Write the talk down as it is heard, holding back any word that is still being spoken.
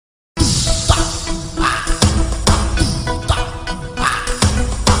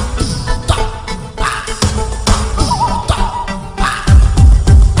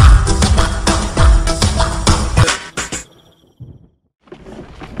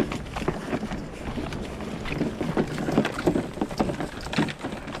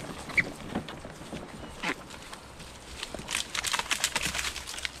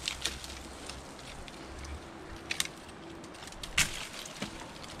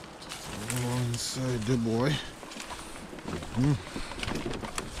Side the boy.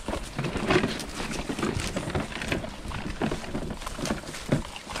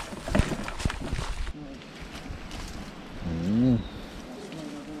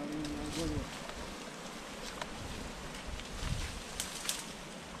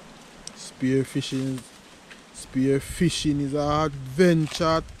 Spearfishing is an adventure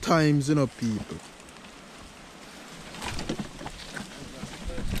at times, you know, people.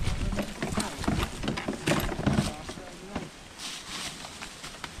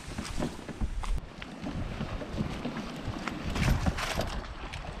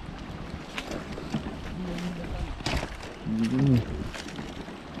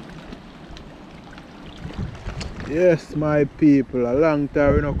 Yes, my people, a long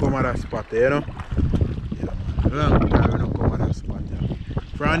time we don't come at that spot, you know. Yeah, a long time we don't come at that spot. Yeah.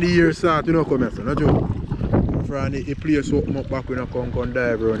 From the year start, we don't come here, so no joke. From the place open up back, we don't come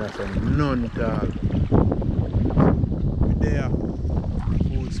dive around here, so none at all. We there,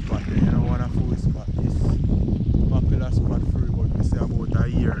 food spot there, you know, one of food spot. This popular spot free, but we say about a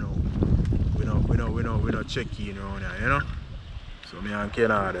year now. We don't check in around here, you know. So me and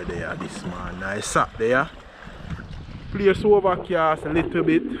Kenada there, this man, nice sat there. Place overcast a little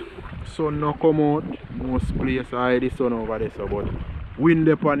bit, sun no come out, most place hide the sun over there, so but wind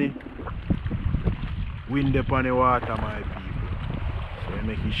upon the water, my people, so it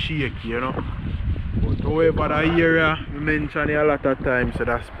make it shake, you know. But however that area we mention it a lot of times, so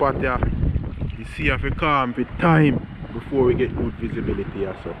that spot here you see if you calm for time before we get good visibility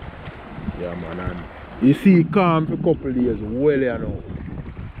here, so yeah man, and you see calm for a couple of days well, you know.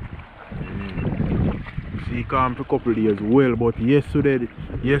 He come for a couple of days well, but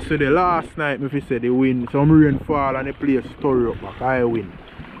yesterday last night if you say the wind, some rain fall and the place stir up back, high wind.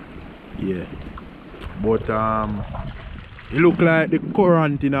 Yeah. But it look like the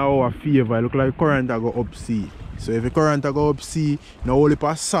current in our favor, it look like the current go up sea. So if the current go up sea, no only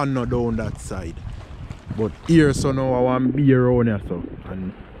pass sun not down that side. But here so now I want be around here so,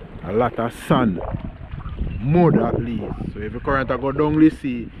 and a lot of sand. Mud at least. So if the current go down the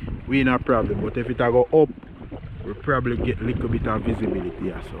sea, we no problem. But if it go up, we probably get a little bit of visibility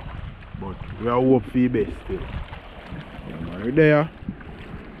here, so. But we are hope for the best still. Yeah, man, we're there.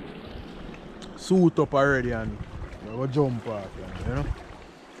 Suit up already and we go jump out, you know.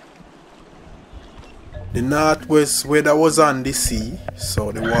 The northwest weather was on the sea,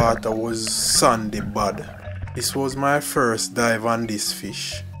 so the water was sandy bad. This was my first dive on this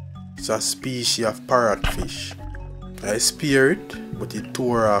fish. It's a species of parrotfish. I speared it, but it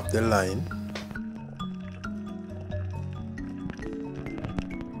tore off the line.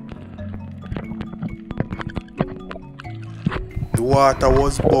 The water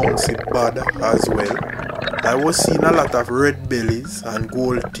was bouncy bad as well. I was seeing a lot of red bellies and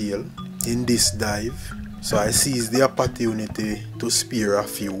gold tail in this dive, so I seized the opportunity to spear a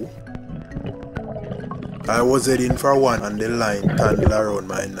few. I was heading for one and the line tangled around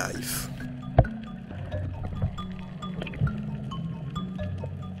my knife.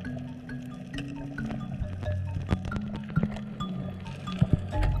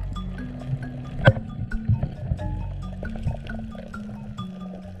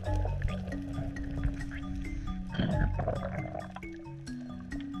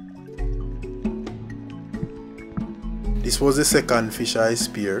 This was the second fish I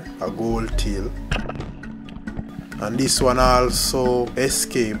speared, a gold tail. And this one also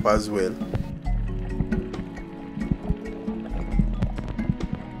escaped as well.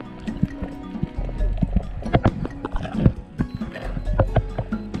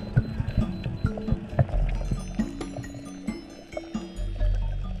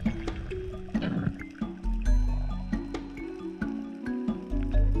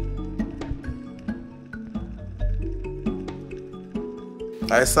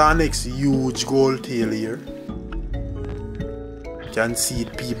 I saw next huge gold tail here. You can see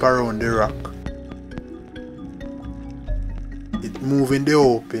it peep around the rock. It moved in the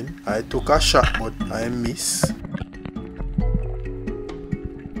open. I took a shot but I missed.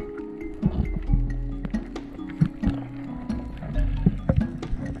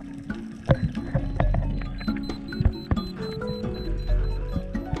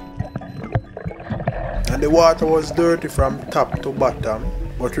 And the water was dirty from top to bottom.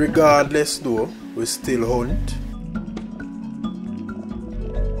 But regardless though, we still hunt.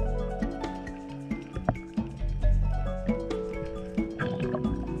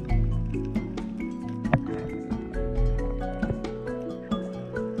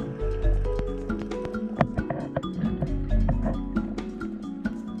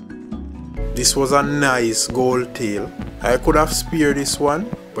 This was a nice gold tail. I could have speared this one,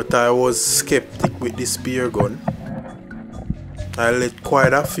 but I was skeptic with the spear gun. I let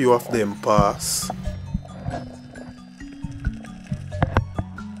quite a few of them pass.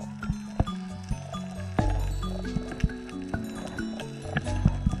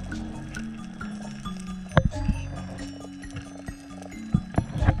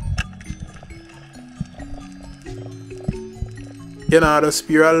 Canada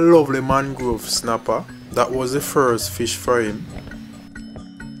spear a lovely mangrove snapper. That was the first fish for him.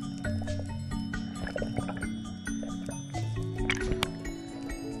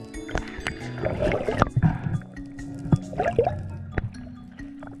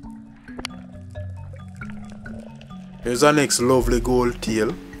 Here's our next lovely gold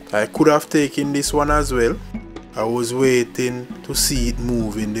tail. I could have taken this one as well. I was waiting to see it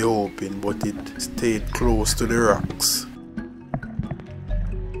move in the open, but it stayed close to the rocks.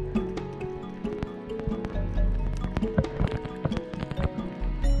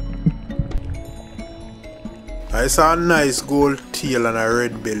 I saw a nice gold tail and a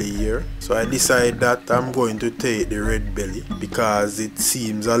red belly here, so I decided that I'm going to take the red belly because it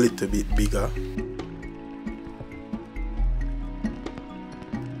seems a little bit bigger.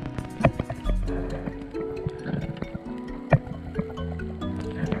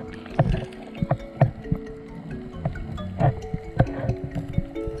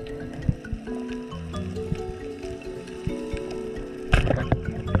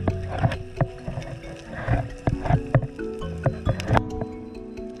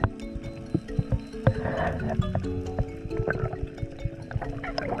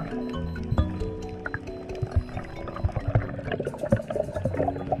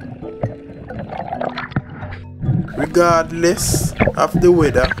 Regardless of the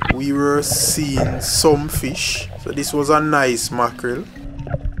weather, we were seeing some fish, so this was a nice mackerel.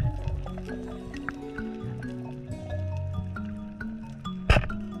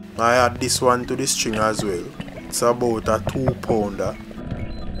 I add this one to the string as well. It's about a 2-pounder.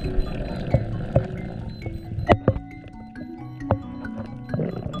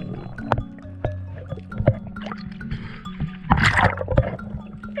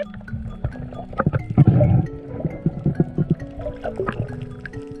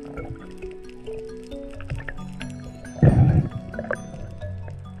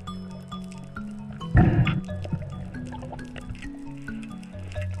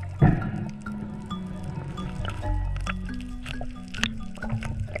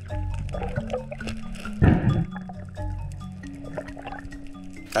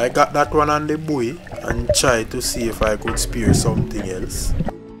 I got that one on the buoy and tried to see if I could spear something else.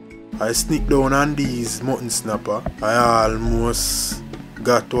 I sneaked down on these mutton snapper. I almost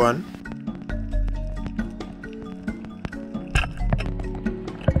got one.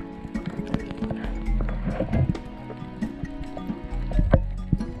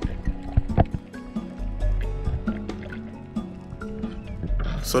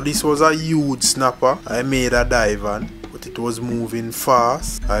 So this was a huge snapper. I made a dive on, but it was moving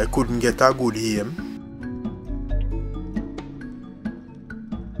fast. I couldn't get a good aim.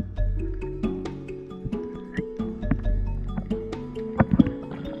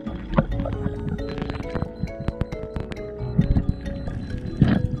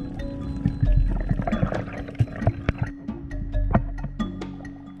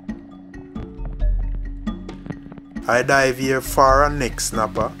 I dive here for a neck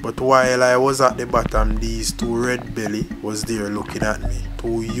snapper, but while I was at the bottom, these two red belly was there looking at me.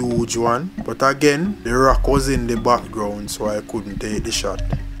 Two huge one, but again the rock was in the background, so I couldn't take the shot.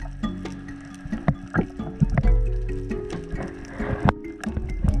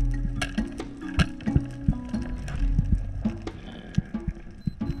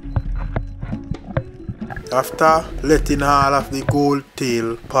 After letting all of the gold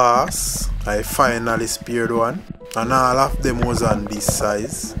tail pass, I finally speared one. And all of them was on this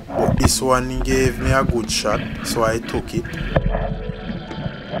size, but this one gave me a good shot, so I took it.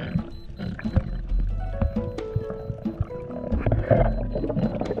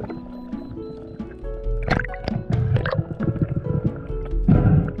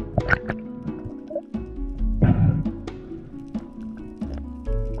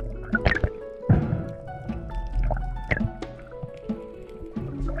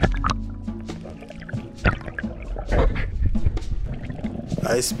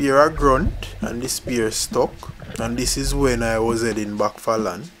 I spear a grunt and the spear stuck, and this is when I was heading back for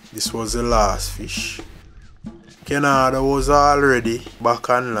land. This was the last fish. Canada was already back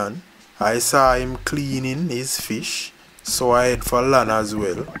on land. I saw him cleaning his fish, so I head for land as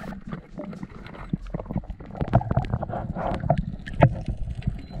well.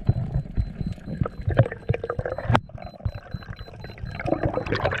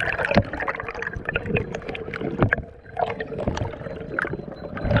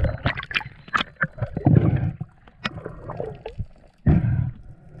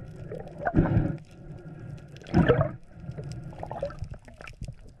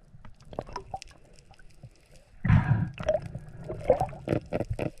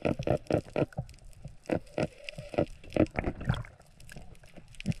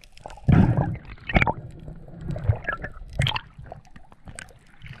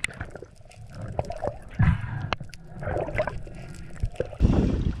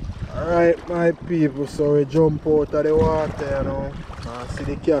 Alright my people, so we jump out of the water you know and see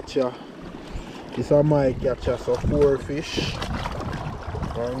the catcher. This is my catcher, so 4 fish,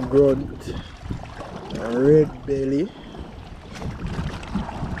 one grunt, a red belly,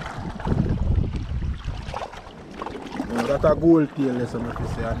 now that's a gold tail let's say,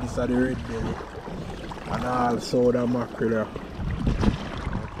 and this is the red belly, and also the mackerel.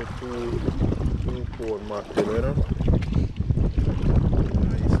 I put two pound mackerel you know.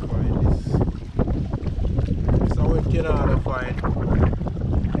 You know how to find.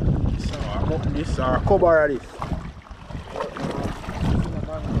 So I'm up this or cover of this.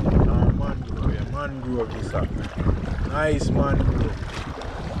 Mangrove this up. Nice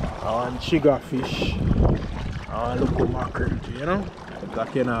mangrove. I want sugar fish. I want local mackerel too, you know?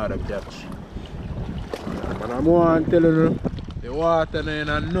 That you know how to catch. But I'm going to tell you the water in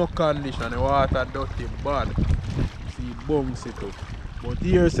no condition, the water dirty bad. See bounce it up. But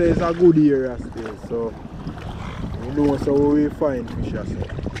here says a good area still, so you know so we find fish as well.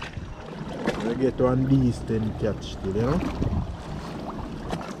 We get one decent catch still, you know.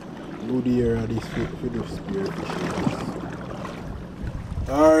 Good area this for the spearfish.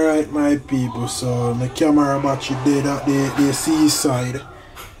 Alright my people, so my camera battery dead at the seaside.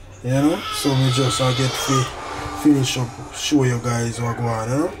 You know, so me just get finish up show you guys what go on,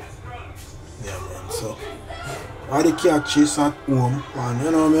 you know. Yeah man, so all the catches at home and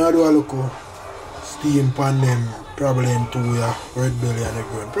you know me I do a look steam pan them probably in 2 red belly and the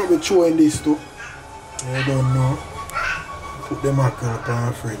grunt. Probably throwing this too. I don't know. Put the mackerel on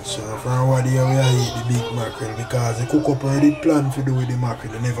the fridge. So from what day we are eat the big mackerel because the cook up already planned to do with the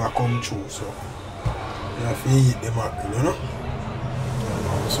mackerel, they never come true. So you have to eat the mackerel, you know.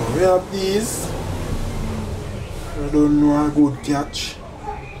 So we have these. I don't know a good catch.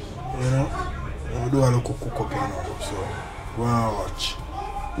 You know. I do a little cook up now. So go and watch.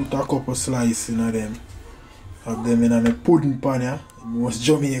 Put a couple slices in them. Have them in a pudding pan, yeah. Most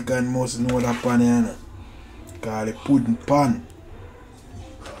Jamaican must know that pan, yeah. Call it pudding pan.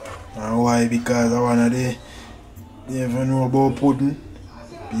 And why? Because I wanna they never know about pudding.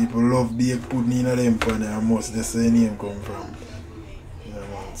 People love baked pudding in them pan, and most the same name come from. Yeah,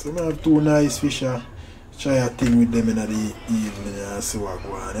 man. So I have 2 nice fish. Try a thing with them in the evening and see what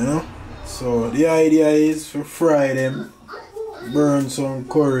go on, you know. So the idea is to fry them, burn some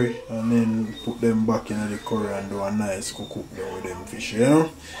curry and then put them back in the curry and do a nice cook them with them fish, you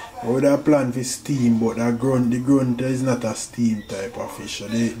know. We have plan for steam, but the grunt is not a steam type of fish, so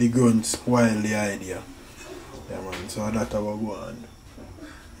the grunt spoil the idea. Yeah man, so that's how we go on.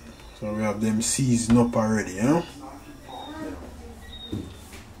 So we have them seasoned up already, you know.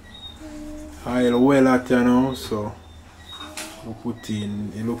 Oil well hot you know, so we put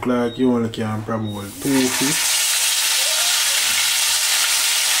in, it look like you only can probably hold 2 fish.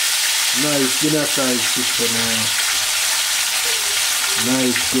 Nice dinner size fish now.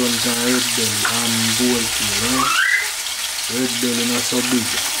 Nice grunt and red belly and gold tail, you know? Red belly not so big.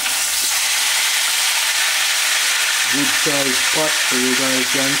 Good size pot so you guys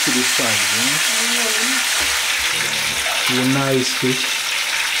can see the size, you know? 2 nice fish.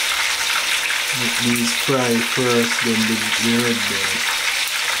 Make these fry first, then the red belly.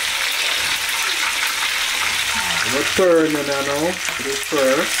 We'll turn it now, the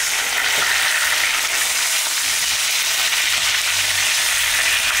first.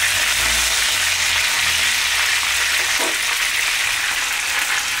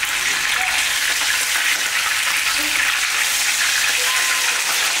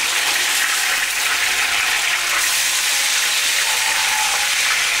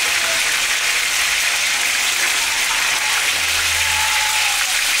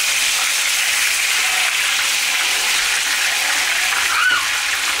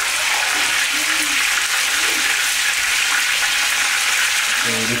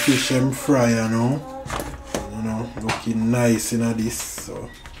 The fish I'm fry you know, looking nice in this, so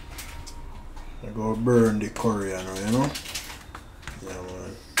I go burn the curry you know. Yeah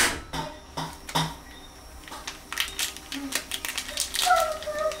man.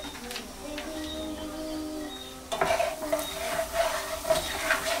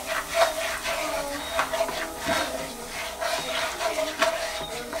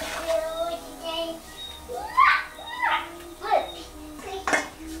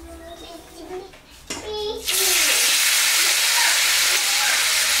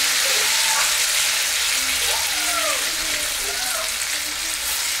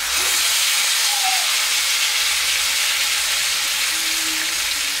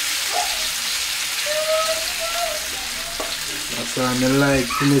 so I like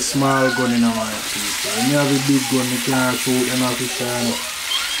to me small gun in my people. When you have a big gun, you can't shoot them off the channel.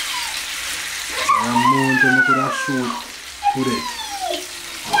 I'm more to me could have shoot today.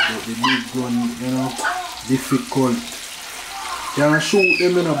 But the big gun, you know, difficult. You can shoot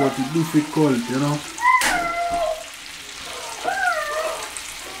them, you know, but it's difficult, you know.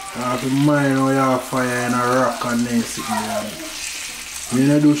 You have to mind how you have fire in a rock and then sit there. When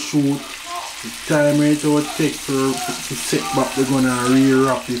you do shoot, the time it would take to set back the gun and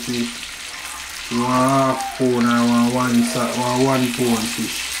re-wrap it with 1/2 pound or 1 pound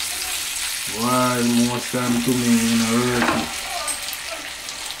fish. While most time to me in a work.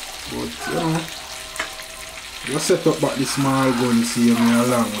 But you know, just set up back the small gun, see me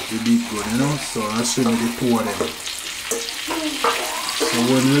along with the big gun, you know, so I show you the two of them. So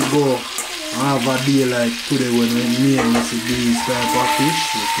when we go have a day like today, when we name these type of fish,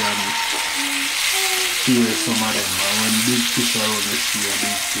 we can kill some of them. And when big fish are around, we see a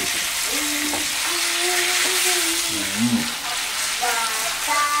big fish.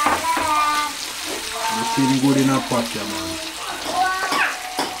 Looking good in a pot, yeah, man.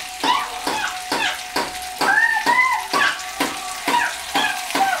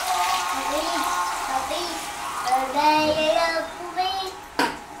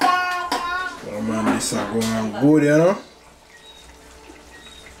 Oh man, this is going good, you know.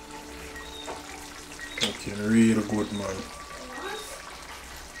 Looking real good, man.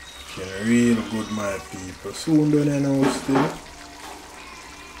 Looking real good, my people. Soon done, you know, still.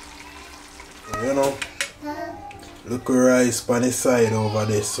 You know, look at rice on the side over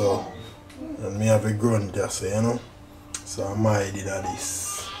there, so. And me have a grunt just, you know. So I'm hiding at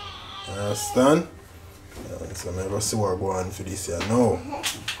this. You understand? Yeah, so I'm going to see what go on for this here now.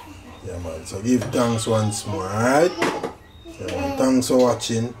 Yeah man, so give thanks once more, alright? Yeah man, thanks for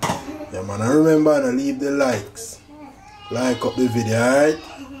watching. Yeah man, and remember to leave the likes. Like up the video, alright?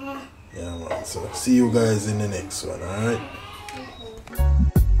 Yeah man, so see you guys in the next one, alright?